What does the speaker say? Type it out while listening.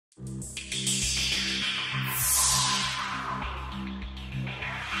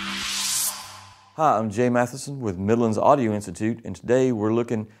Hi, I'm Jay Matheson with Midlands Audio Institute, and today we're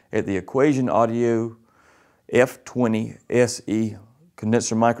looking at the Equation Audio F.20 SE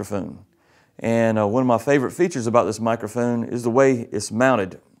condenser microphone. And one of my favorite features about this microphone is the way it's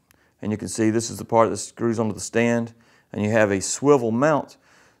mounted. And you can see this is the part that screws onto the stand, and you have a swivel mount.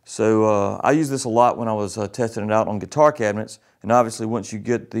 So I use this a lot when I was testing it out on guitar cabinets, and obviously once you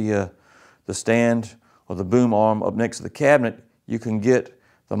get the stand or the boom arm up next to the cabinet, you can get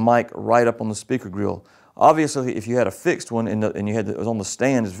the mic right up on the speaker grill. Obviously, if you had a fixed one and it was on the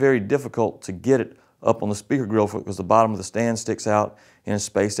stand, it's very difficult to get it up on the speaker grill because the bottom of the stand sticks out and is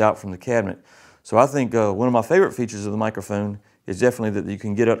spaced out from the cabinet. So I think one of my favorite features of the microphone is definitely that you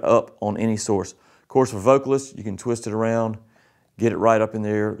can get it up on any source. Of course, for vocalists, you can twist it around, get it right up in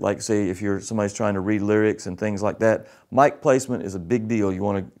there. Like say if somebody's trying to read lyrics and things like that. Mic placement is a big deal. You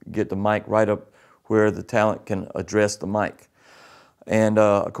want to get the mic right up where the talent can address the mic. And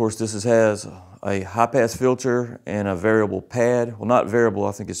of course this has a high pass filter and a variable pad. Well, not variable,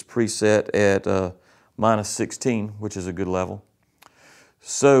 I think it's preset at -16, which is a good level.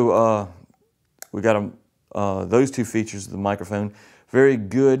 So we got those two features of the microphone. Very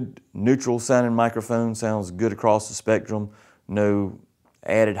good neutral sounding microphone, sounds good across the spectrum. No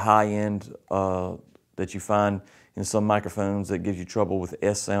added high end that you find in some microphones that gives you trouble with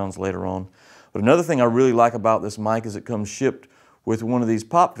S sounds later on. But another thing I really like about this mic is it comes shipped with one of these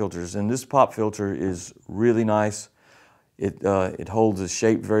pop filters, and this pop filter is really nice. It holds the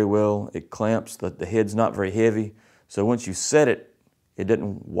shape very well. It clamps, the head's not very heavy, so once you set it, it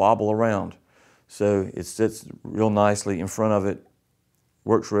doesn't wobble around. So it sits real nicely in front of it,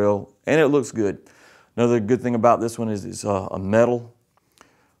 works real, and it looks good. Another good thing about this one is it's a metal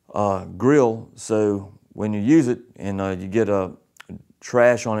grill, so when you use it and you get a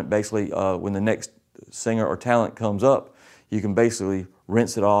trash on it, basically when the next singer or talent comes up, you can basically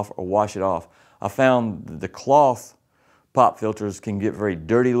rinse it off or wash it off. I found the cloth pop filters can get very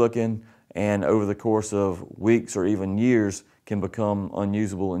dirty looking, and over the course of weeks or even years can become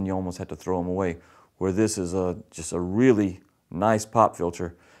unusable and you almost have to throw them away. Where this is just a really nice pop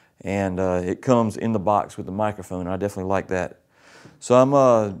filter, and it comes in the box with the microphone. I definitely like that. So I'm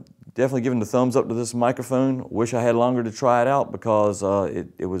definitely giving the thumbs up to this microphone. Wish I had longer to try it out because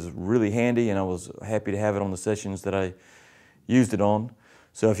it was really handy, and I was happy to have it on the sessions that I used it on.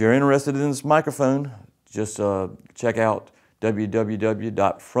 So if you're interested in this microphone, just check out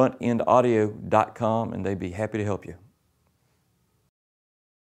www.frontendaudio.com and they'd be happy to help you.